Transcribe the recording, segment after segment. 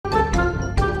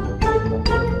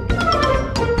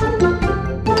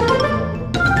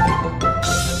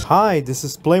Hi, this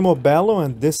is Playmobil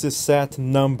and this is set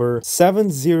number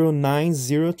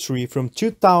 70903 from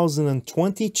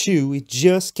 2022. It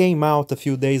just came out a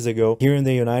few days ago here in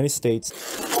the United States.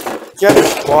 Get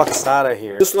this box out of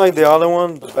here. Just like the other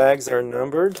one, the bags are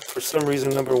numbered. For some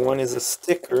reason, number one is a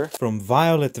sticker from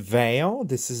Vale.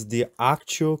 This is the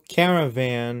actual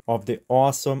caravan of the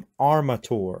awesome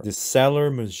Armator. The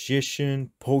seller,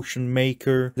 magician, potion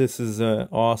maker. This is an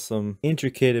awesome,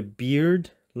 intricate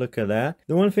beard. Look at that.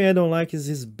 The one thing I don't like is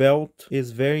his belt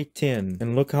is very thin.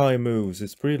 And look how he moves.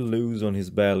 It's pretty loose on his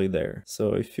belly there.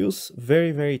 So it feels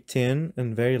very, very thin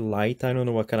and very light. I don't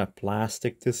know what kind of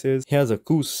plastic this is. He has a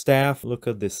cool staff. Look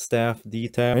at the staff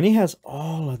detail. And he has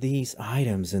all of these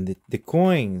items. And the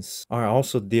coins are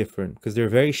also different because they're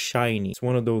very shiny. It's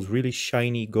one of those really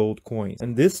shiny gold coins.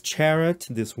 And this chariot,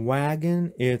 this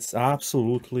wagon, it's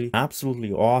absolutely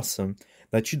awesome.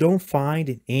 That you don't find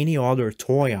in any other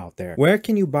toy out there. Where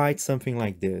can you buy something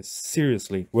like this?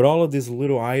 Seriously, with all of these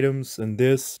little items and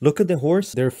this. Look at the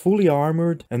horse. They're fully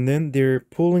armored and then they're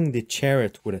pulling the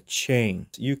chariot with a chain.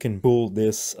 You can pull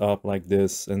this up like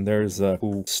this and there's a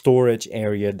cool storage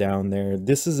area down there.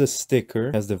 This is a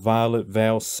sticker, has the violet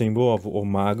veil symbol of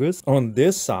Omagus. On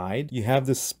this side, you have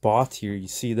this spot here. You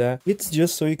see that? It's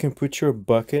just so you can put your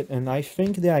bucket, and I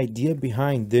think the idea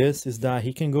behind this is that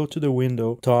he can go to the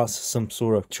window, toss some sort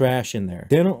of trash in there.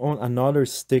 Then on another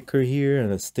sticker here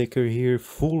and a sticker here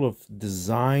full of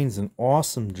designs and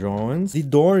awesome drawings. The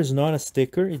door is not a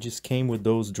sticker, it just came with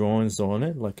those drawings on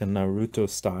it, like a Naruto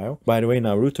style. By the way,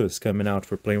 Naruto is coming out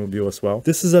for Playmobil as well.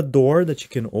 This is a door that you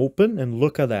can open, and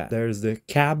look at that. There's the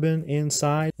cabin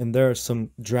inside, and there are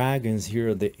some dragons here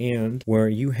at the end where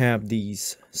you have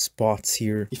these spots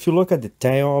here. If you look at the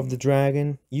tail of the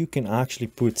dragon, you can actually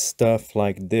put stuff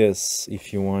like this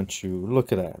if you want to.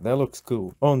 Look at that. That looks cool.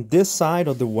 On this side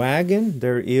of the wagon,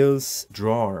 there is a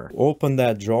drawer. Open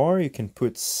that drawer, you can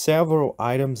put several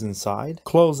items inside.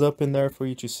 Close up in there for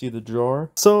you to see the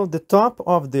drawer. So the top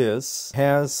of this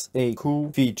has a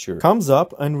cool feature. Comes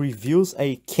up and reveals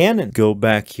a cannon. Go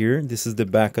back here. This is the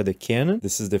back of the cannon.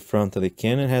 This is the front of the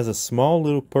cannon. It has a small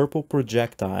little purple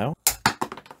projectile.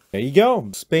 There you go.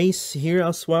 Space here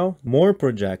as well. More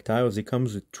projectiles. It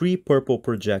comes with 3 purple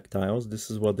projectiles.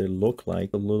 This is what they look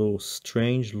like. A little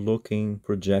strange looking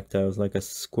projectiles, like a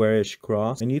squarish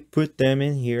cross. And you put them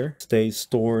in here. Stays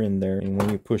stored in there. And when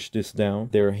you push this down,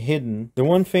 they're hidden. The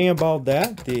one thing about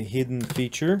that, the hidden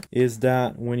feature, is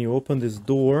that when you open this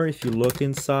door, if you look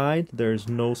inside, there's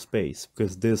no space.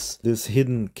 Because this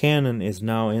hidden cannon is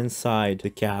now inside the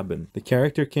cabin. The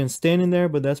character can stand in there,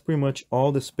 but that's pretty much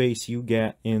all the space you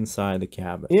get inside the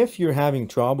cabin. If you're having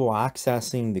trouble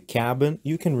accessing the cabin,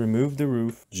 you can remove the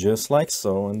roof just like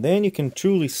so, and then you can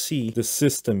truly see the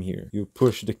system here. You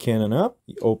push the cannon up,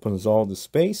 it opens all the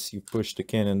space. You push the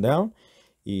cannon down,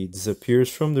 it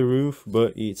disappears from the roof,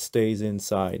 but it stays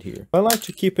inside here. I like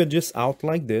to keep it just out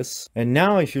like this. And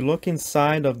now if you look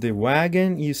inside of the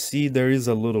wagon, you see there is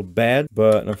a little bed,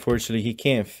 but unfortunately he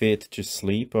can't fit to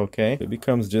sleep. Okay, it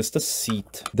becomes just a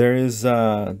seat. There is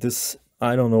this,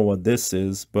 I don't know what this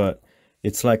is, but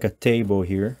it's like a table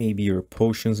here. Maybe your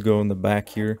potions go in the back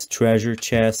here. It's treasure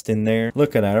chest in there.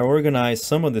 Look at that. I organized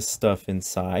some of this stuff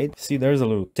inside. See, there's a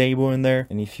little table in there.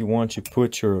 And if you want to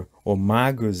put your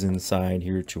Omagus inside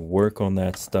here to work on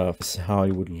that stuff, this is how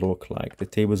it would look like. The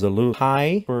table is a little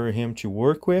high for him to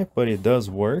work with, but it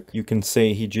does work. You can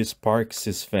say he just parks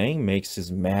his thing, makes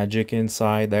his magic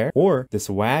inside there. Or this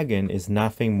wagon is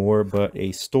nothing more but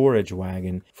a storage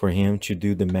wagon for him to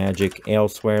do the magic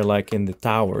elsewhere, like in the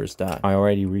towers that I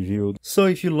already reviewed. So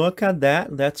if you look at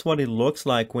that, that's what it looks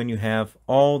like when you have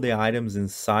all the items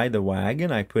inside the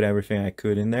wagon. I put everything I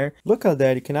could in there. Look at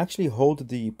that. You can actually hold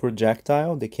the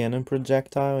projectile, the cannon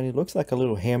projectile, and it looks like a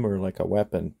little hammer, like a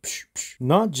weapon.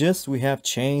 Not just we have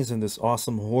chains and this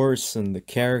awesome horse and the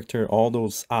character, all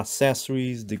those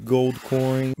accessories, the gold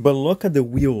coin, but look at the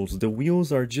wheels. The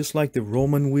wheels are just like the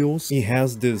Roman wheels. He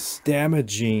has this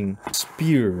damaging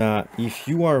spear that if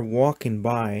you are walking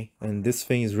by and this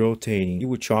thing is rotating, you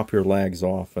would chop your legs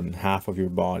off and half of your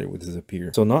body would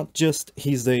disappear. So not just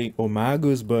he's a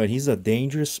Omagus, but he's a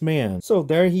dangerous man. So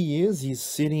there he is. He's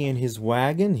sitting in his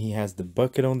wagon. He has the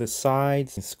bucket on the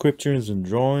sides, scriptures and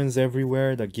drawings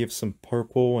everywhere that give some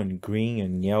purple and green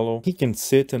and yellow. He can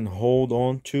sit and hold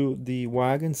on to the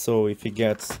wagon, so if he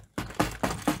gets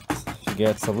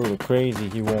a little crazy,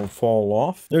 he won't fall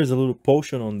off. There's a little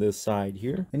potion on this side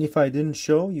here, and if I didn't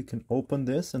show, you can open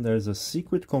this and there's a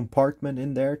secret compartment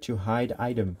in there to hide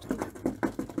items.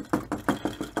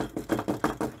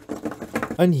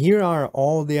 And here are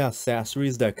all the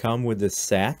accessories that come with the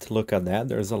set. Look at that.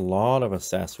 There's a lot of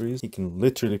accessories. He can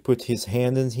literally put his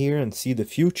hand in here and see the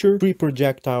future. 3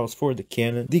 projectiles for the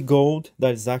cannon. The gold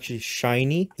that is actually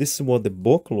shiny. This is what the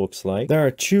book looks like. There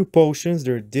are 2 potions.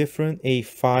 They're different. A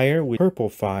fire with purple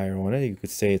fire on it. You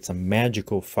could say it's a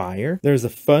magical fire. There's a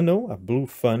funnel, a blue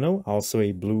funnel. Also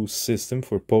a blue system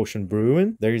for potion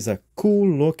brewing. There is a cool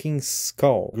looking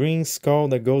skull. Green skull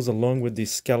that goes along with the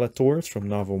Skeletors from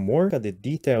Novelmore. Look at the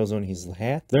details on his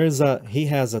hat. He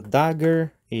has a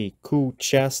dagger, a cool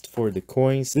chest for the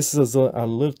coins. This is a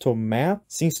little map.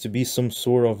 Seems to be some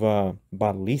sort of a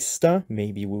ballista.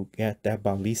 Maybe we'll get that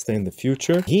ballista in the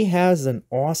future. He has an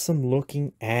awesome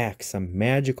looking axe, a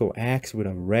magical axe with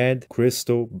a red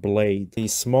crystal blade. A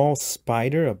small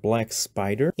spider, a black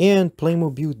spider. And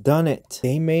Playmobil done it.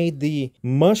 They made the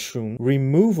mushroom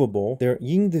removable. They're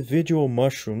individual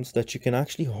mushrooms that you can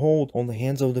actually hold on the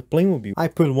hands of the Playmobil. I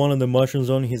put one of the mushrooms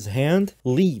on his hand.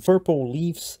 Leaf, purple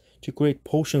leaves to create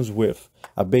potions with,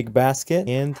 a big basket,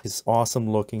 and his awesome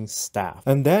looking staff.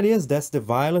 And that's the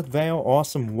Violet Vale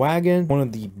Awesome Wagon, one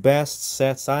of the best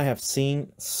sets I have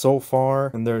seen so far,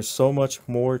 and there's so much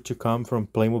more to come from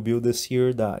Playmobil this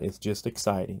year that is just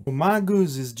exciting.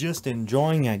 Magus is just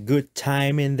enjoying a good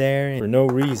time in there for no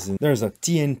reason. There's a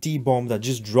TNT bomb that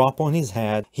just dropped on his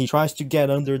head. He tries to get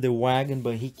under the wagon,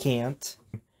 but he can't.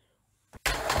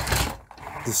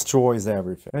 Destroys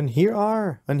everything. And here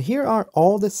are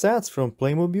all the sets from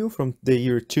Playmobil from the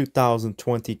year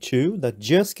 2022 that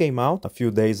just came out a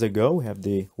few days ago. We have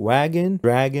the wagon,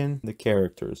 dragon, the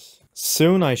characters.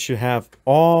 Soon I should have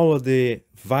all of the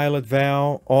Violet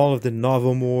Vale, all of the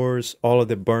Novelmores, all of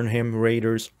the Burnham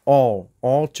Raiders, all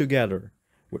together,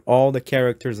 with all the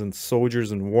characters and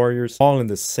soldiers and warriors all in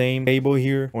the same table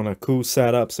here on a cool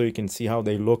setup, so you can see how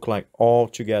they look like all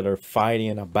together fighting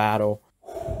in a battle.